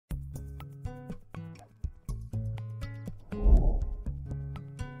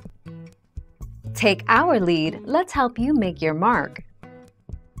Take our lead, let's help you make your mark.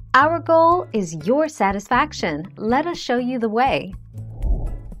 Our goal is your satisfaction. Let us show you the way.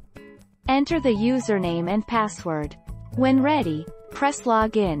 Enter the username and password. When ready, press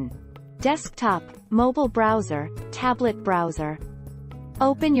Login. Desktop, mobile browser, tablet browser.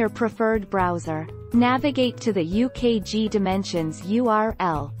 Open your preferred browser. Navigate to the UKG Dimensions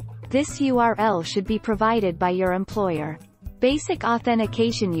URL. This URL should be provided by your employer. Basic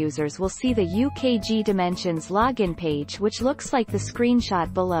authentication users will see the UKG Dimensions login page, which looks like the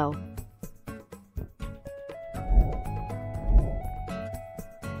screenshot below.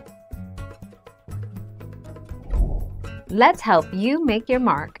 Let's help you make your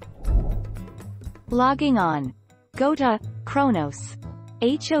mark. Logging on. Go to Kronos.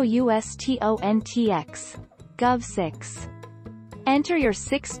 HOUSTONTX. Gov6. Enter your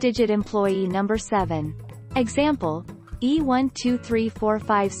 6-digit employee number 7. Example,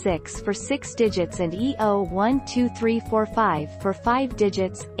 E123456 for 6 digits and EO12345 for 5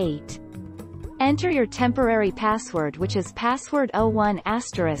 digits, 8. Enter your temporary password, which is password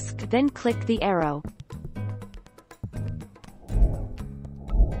 01*, then click the arrow.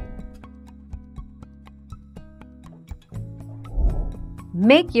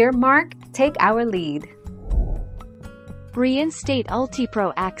 Make your mark, take our lead. Reinstate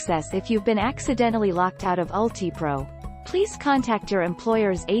UltiPro access. If you've been accidentally locked out of UltiPro, please contact your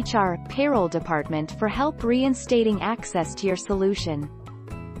employer's HR payroll department for help reinstating access to your solution.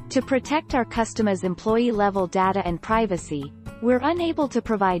 To protect our customers' employee-level data and privacy, we're unable to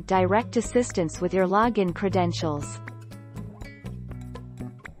provide direct assistance with your login credentials.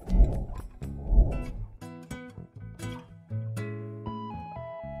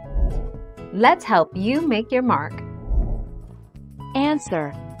 Let's help you make your mark.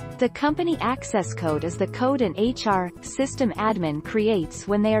 Answer. The company access code is the code an HR system admin creates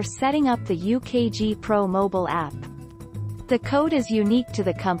when they are setting up the UKG Pro mobile app. The code is unique to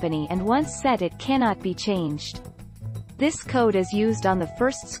the company, and once set it cannot be changed. This code is used on the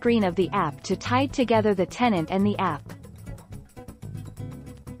first screen of the app to tie together the tenant and the app.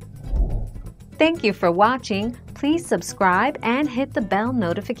 Thank you for watching. Please subscribe and hit the bell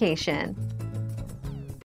notification.